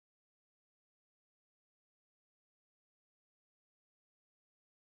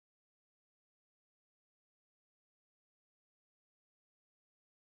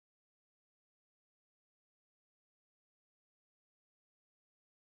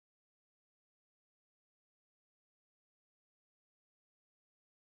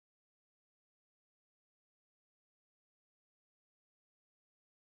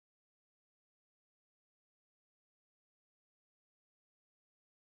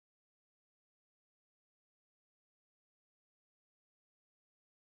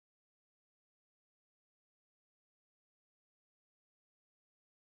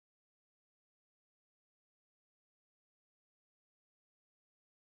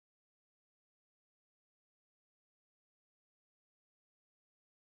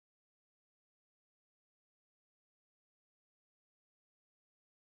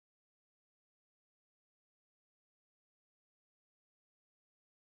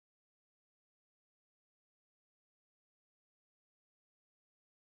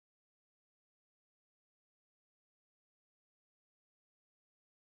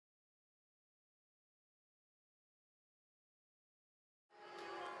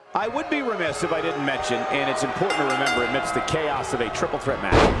I would be remiss if I didn't mention, and it's important to remember amidst the chaos of a triple threat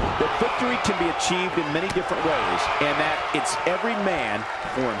match, that victory can be achieved in many different ways, and that it's every man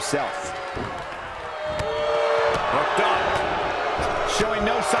for himself. Hooked up. Showing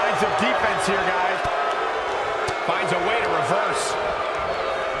no signs of defense here, guys. Finds a way to reverse.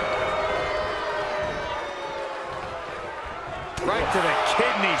 Right to the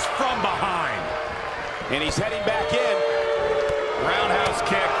kidneys from behind. And he's heading back in. Roundhouse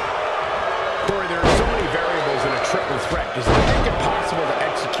kick. Corey, there are so many variables in a triple threat. Does it make it possible to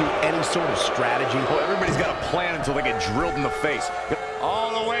execute any sort of strategy? Well, everybody's got a plan until they get drilled in the face.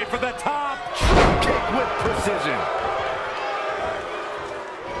 All the way for the top. Kick with precision.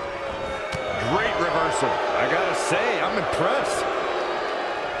 Great reversal. I gotta say, I'm impressed.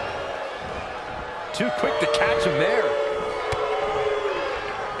 Too quick to catch him there.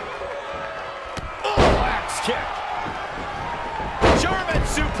 Oh, axe kick. German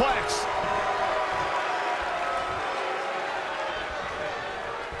suplex.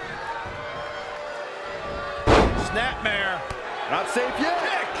 Snapmare. Not safe yet.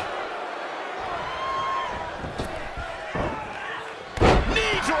 Kick.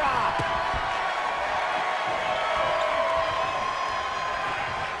 Knee drop.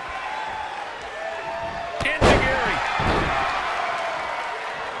 Enziguri.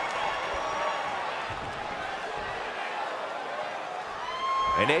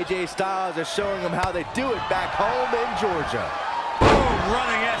 And AJ Styles is showing them how they do it back home in Georgia. Boom,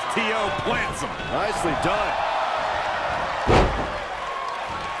 running STO plants him. Nicely done.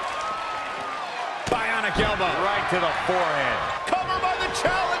 Bionic elbow. Right to the forehead. Cover by the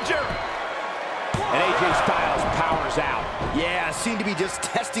challenger. And AJ Styles powers out. Yeah, seemed to be just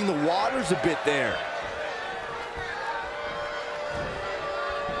testing the waters a bit there.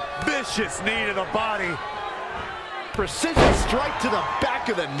 Vicious knee to the body. Precision strike to the back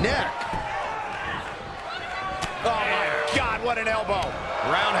of the neck. Oh my God, what an elbow.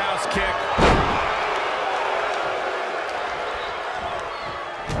 Roundhouse kick.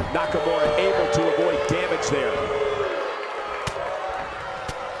 Nakamura able to avoid damage there.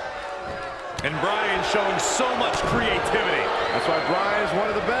 And Bryan showing so much creativity. That's why Bryan is one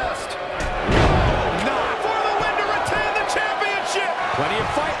of the best. Not for the win to retain the championship. Plenty of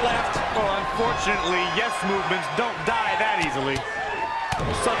fight left. Well, unfortunately, yes movements don't die that easily.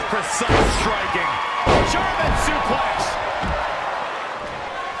 Such precise striking. German suplex.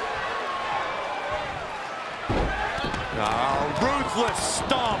 Ruthless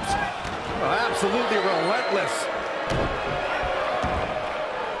stomps. Oh, absolutely relentless.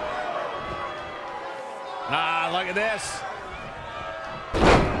 Look at this.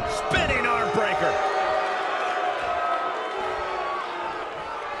 Spinning arm breaker.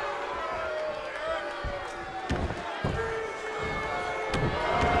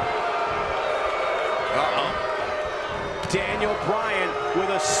 Daniel Bryan with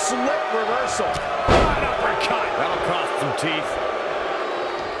a slick reversal. Right uppercut. That'll cost some teeth.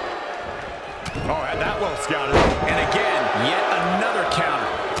 Oh, had that well scouted. And again, yet another counter.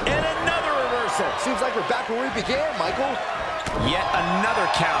 And another reversal. Seems like we're back where we began, Michael. Yet another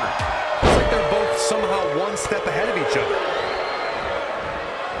counter. It's like they're both somehow one step ahead of each other.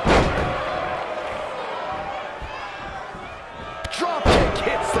 Drop kick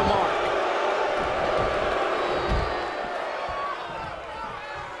hits the mark.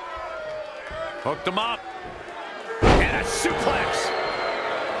 Hooked him up. And a suplex.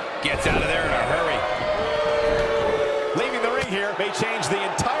 Gets out of there in a hurry. Leaving the ring here may change the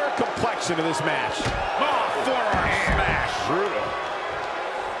entire complexion of this match. Oh, forearm smash. Brutal.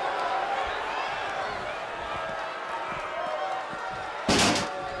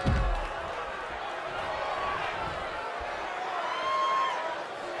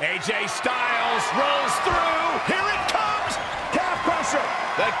 AJ Styles rolls through. Here it comes. Calf crusher.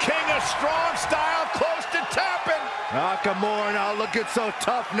 The king of strong style close to tapping. Nakamura not looking so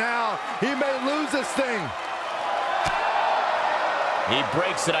tough now. He may lose this thing. He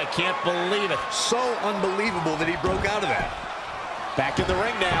breaks it. I can't believe it. So unbelievable that he broke out of that. Back in the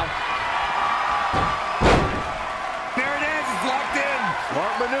ring now. There it is. It's locked in.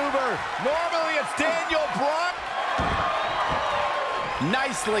 Smart maneuver. Normally it's Daniel Bryan.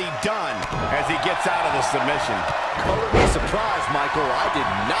 Nicely done as he gets out of the submission. Color me surprised, Michael. I did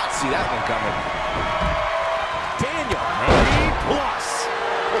not see that one coming. Daniel. A+.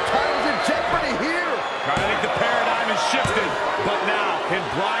 The title's in jeopardy here. I think the paradigm has shifted. But now, can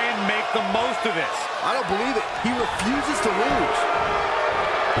Bryan make the most of this? I don't believe it. He refuses to lose.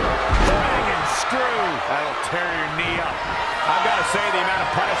 Dragon screw. That'll tear your knee up. I've got to say, the amount of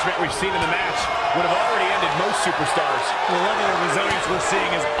punishment we've seen in the match would have already ended most superstars. The level of resilience we're we're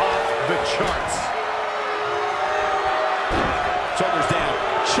seeing is off the charts. Shoulders down.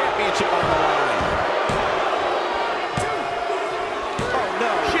 Championship on the line. Oh,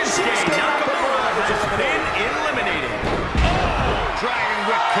 no. Shinsuke Nakamura has been eliminated. Oh! Dragon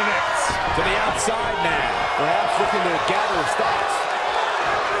Whip connects. To the outside now. Perhaps looking to gather his thoughts.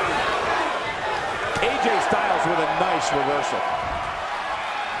 AJ Styles with a nice reversal.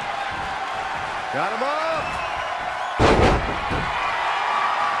 Got him up.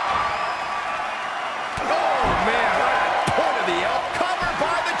 Oh, man, right at the point of the elbow. Covered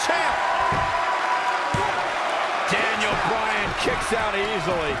by the champ. Daniel Bryan kicks out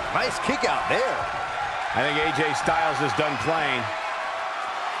easily. Nice kick out there. I think AJ Styles is done playing.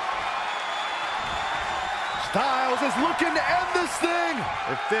 Styles is looking to end this thing.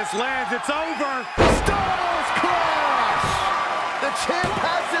 If this lands, it's over. Styles Clash! The champ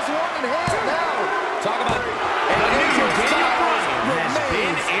has this one in hand now. Talk about it. And Daniel Bryan has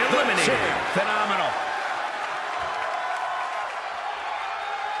been eliminated. Phenomenal.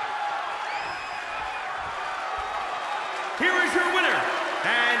 Here is your winner,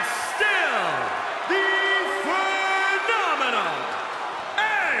 and still the phenomenal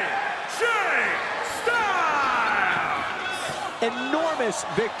AJ Styles! Enormous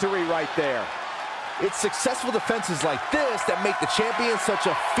victory right there. It's successful defenses like this that make the champion such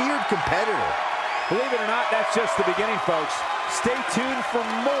a feared competitor. Believe it or not, that's just the beginning, folks. Stay tuned for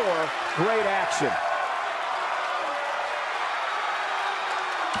more great action.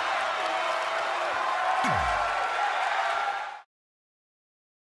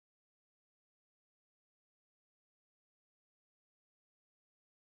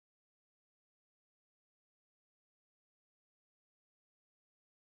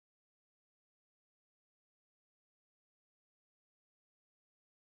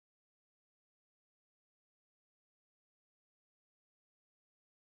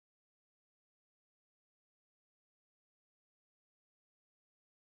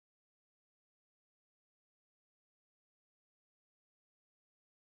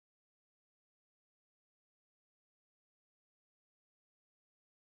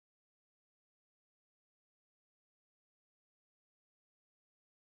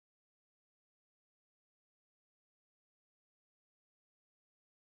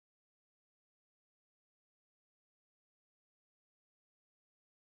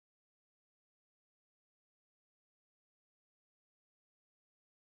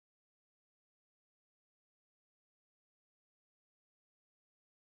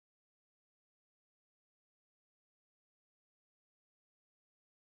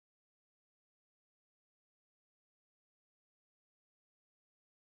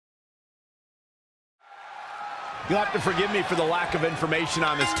 You'll have to forgive me for the lack of information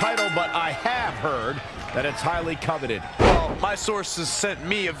on this title, but I have heard that it's highly coveted. Well, my sources sent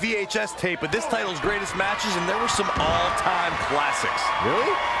me a VHS tape of this title's greatest matches, and there were some all-time classics.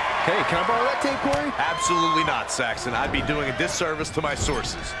 Really? Hey, can I borrow that tape, Corey? Absolutely not, Saxon. I'd be doing a disservice to my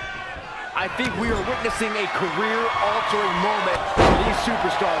sources. I think we are witnessing a career-altering moment for these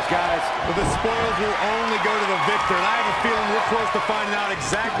superstars, guys. But the spoils will only go to the victor, and I have a feeling we're close to finding out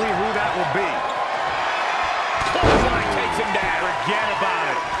exactly who that will be. Clothesline takes him down. Forget about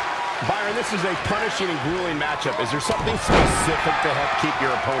it. Byron, this is a punishing and grueling matchup. Is there something specific to help keep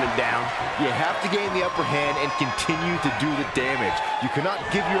your opponent down? You have to gain the upper hand and continue to do the damage. You cannot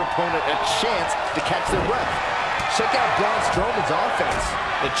give your opponent a chance to catch their breath. Check out Braun Strowman's offense.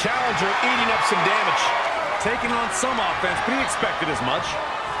 The challenger eating up some damage. Taking on some offense, but he expected as much.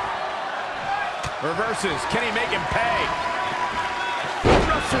 Reverses. Can he make him pay?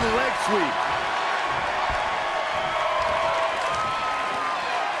 Russian leg sweep.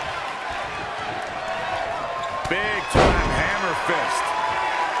 Big time hammer fist.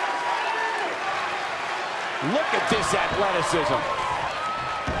 Look at this athleticism.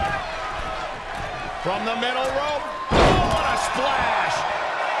 From the middle rope. Oh, what a splash.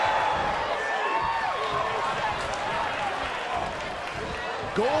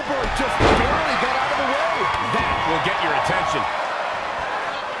 Goldberg just barely got out of the way. That will get your attention.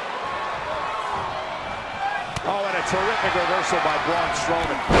 Oh, and a terrific reversal by Braun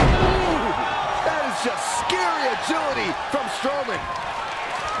Strowman. Ooh, that is just scary agility from Strowman.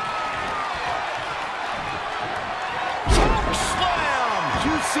 Choke slam. Did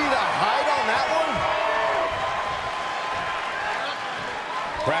you see the height on that one?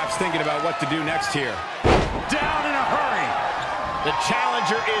 Perhaps thinking about what to do next here. Down in a hurry. The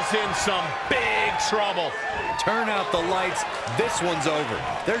challenger is in some big trouble. Turn out the lights. This one's over.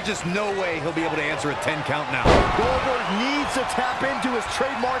 There's just no way he'll be able to answer a 10 count now. Goldberg needs to tap into his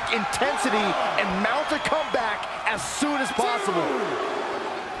trademark intensity and mount a comeback as soon as possible.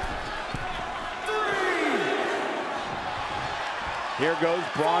 Here goes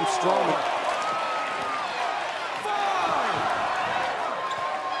Braun Strowman. 5,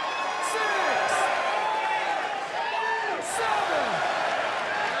 6, 7,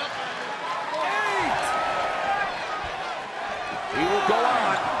 8. He will go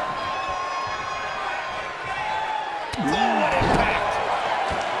on. What impact!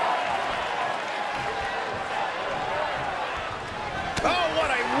 Oh,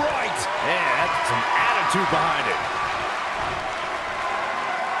 what a right! Yeah, that's some attitude behind it.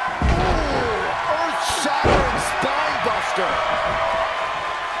 Earth-shattering spine buster.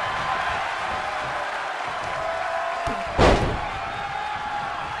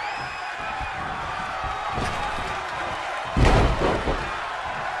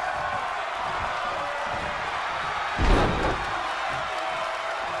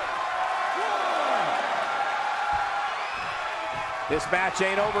 This match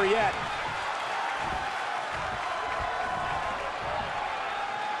ain't over yet.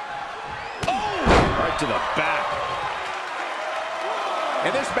 Right to the back.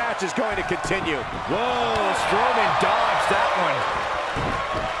 And this match is going to continue. Whoa, Strowman dodged that one.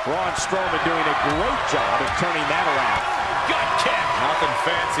 Braun Strowman doing a great job of turning that around. Gut kick. Nothing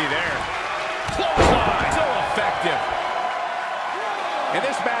fancy there. Clothesline. So effective. And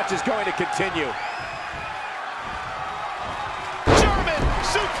this match is going to continue. German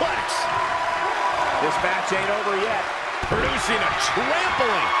suplex. This match ain't over yet. Producing a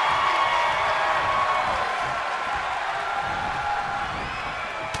trampling.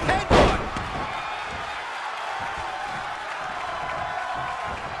 Headbutt.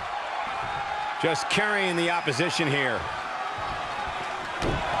 Just carrying the opposition here.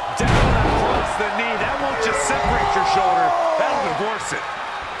 Down across the knee. That won't just separate your shoulder. That'll divorce it.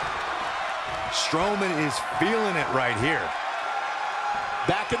 Strowman is feeling it right here.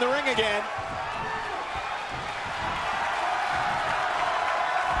 Back in the ring again.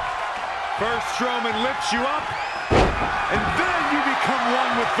 First, Strowman lifts you up, and then you become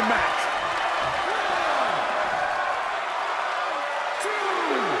one with the mat. 2,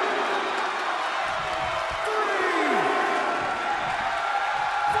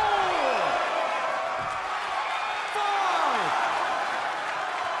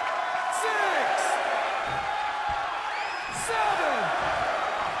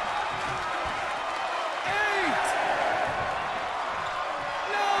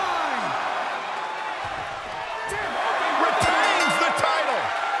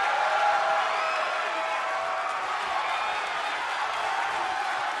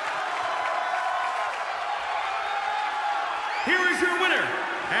 Here is your winner,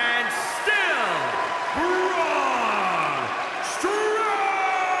 and still, Braun Strowman!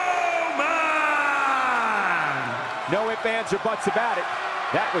 No ifs, ands, or buts about it.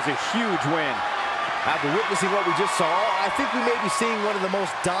 That was a huge win. After witnessing what we just saw, I think we may be seeing one of the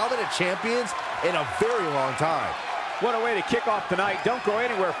most dominant champions in a very long time. What a way to kick off tonight. Don't go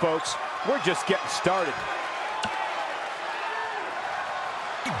anywhere, folks. We're just getting started.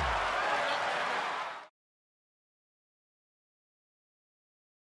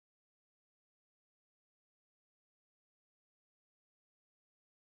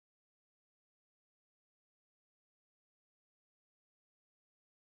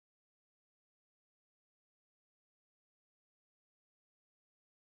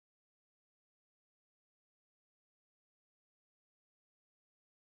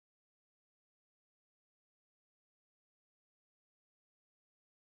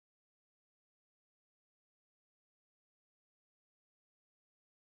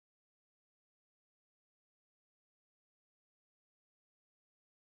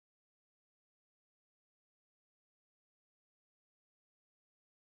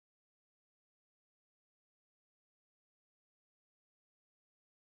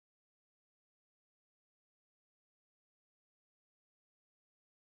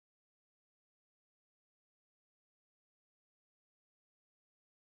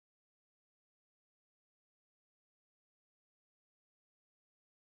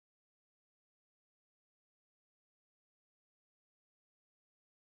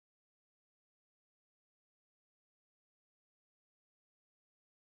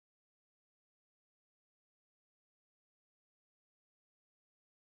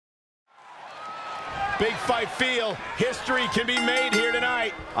 Big fight feel. History can be made here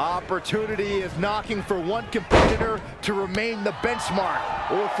tonight. Opportunity is knocking for one competitor to remain the benchmark,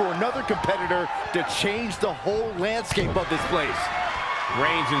 or for another competitor to change the whole landscape of this place.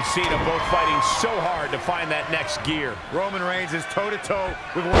 Reigns and Cena both fighting so hard to find that next gear. Roman Reigns is toe-to-toe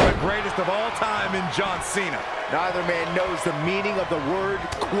with one of the greatest of all time in John Cena. Neither man knows the meaning of the word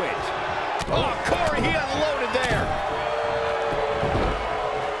quit. Oh, Corey, he unloaded there.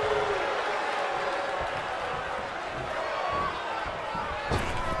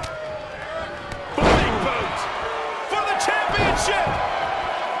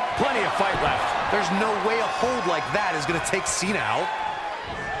 fight left. There's no way a hold like that is going to take Cena out.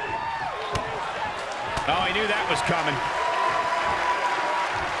 Oh, he knew that was coming.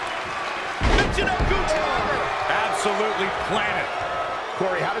 Absolutely planted.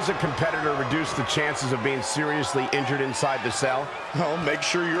 Corey, how does a competitor reduce the chances of being seriously injured inside the cell? Well, make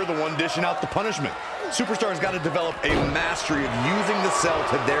sure you're the one dishing out the punishment. Superstars got to develop a mastery of using the cell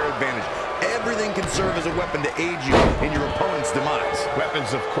to their advantage. Everything can serve as a weapon to aid you in your opponent's demise.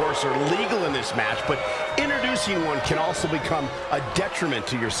 Weapons, of course, are legal in this match, but introducing one can also become a detriment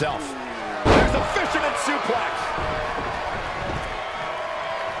to yourself. There's a fisherman suplex.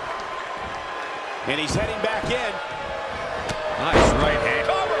 And he's heading back in. Nice right hand.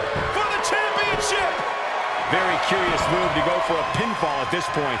 Cover for the championship. Very curious move to go for a pinfall at this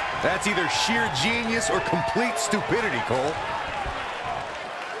point. That's either sheer genius or complete stupidity, Cole.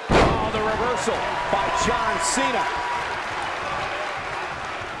 Oh, the reversal by John Cena.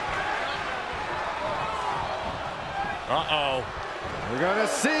 Uh-oh. We're gonna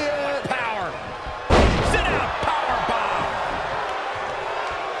see it. Power. Sit out. Power bomb.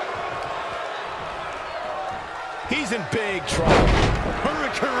 He's in big trouble.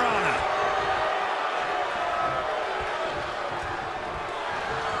 Hurricanrana.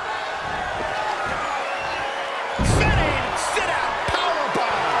 Spinning. Sit out. Power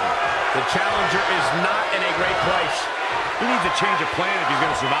bomb. The challenger is not in a great place. He needs a change of plan if he's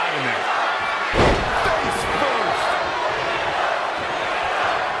going to survive in there. Face first.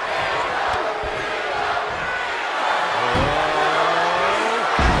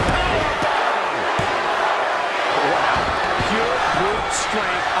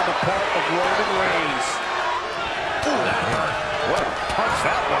 Strength on the part of Roman Reigns. Ooh, that hurt. What a punch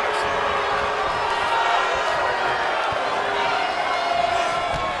that was.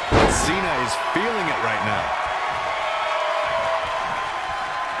 Cena is feeling it right now.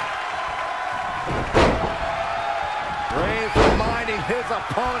 Reigns reminding his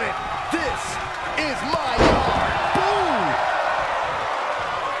opponent, this is my yard.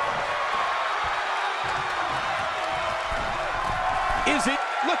 Boom! Is it?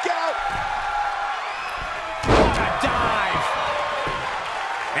 Look out! What a dive.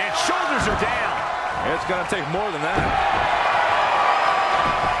 And shoulders are down. It's gonna take more than that.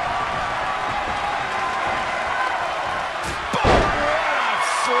 Boom! What a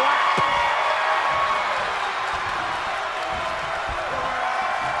slap.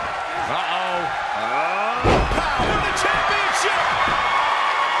 Uh-oh. Power for the championship.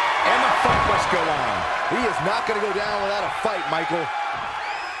 And the fight must go on. He is not gonna go down without a fight, Michael.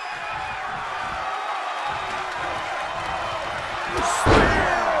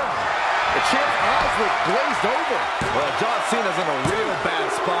 The champ's eyes look glazed over. Well, John Cena's in a real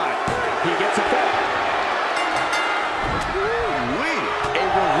bad spot. He gets it back. Woo-wee. A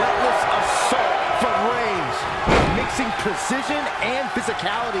relentless assault from Reigns. Mixing precision and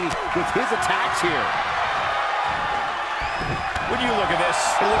physicality with his attacks here. When you look at this,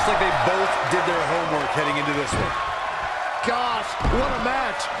 It looks like they both did their homework heading into this one. Gosh, what a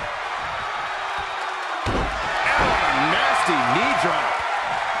match. Nasty knee drop.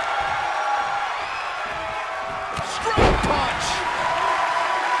 straight punch.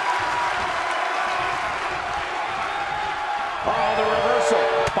 Oh, the reversal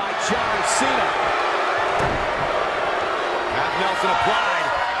by John Cena. Half Nelson applied.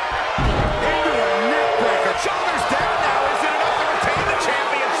 Into a neck breaker. Shoulders down now. Is it enough to retain the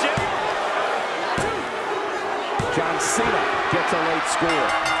championship? John Cena gets a late score.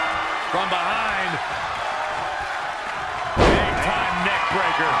 From behind. Big time neck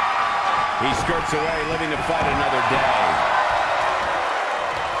breaker. He skirts away, living to fight another day.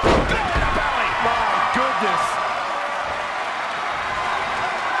 Belly to belly. My goodness.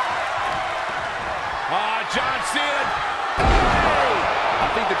 John Cena. Hey, I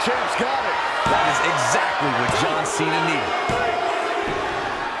think the champ's got it. That is exactly what John Cena needed.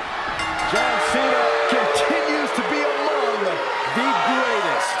 John Cena continues to be among the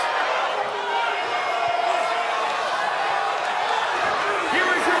greatest.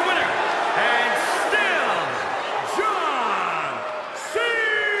 Here is your winner, and still, John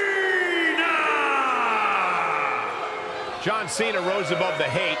Cena! John Cena rose above the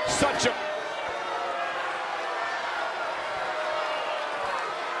hate. Such a...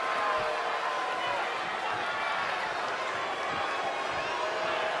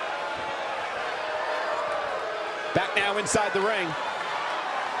 Back now inside the ring.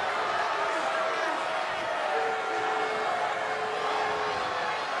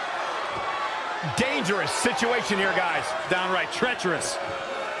 dangerous situation here, guys. Downright treacherous.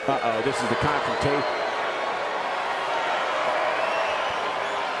 Uh-oh, this is the confrontation.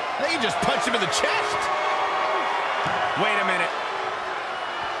 They just punched him in the chest. Wait a minute.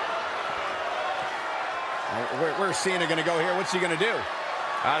 Where's Cena going to go here? What's he going to do?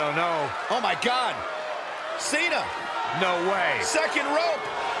 I don't know. Oh, my God. Cena. No way. Second rope.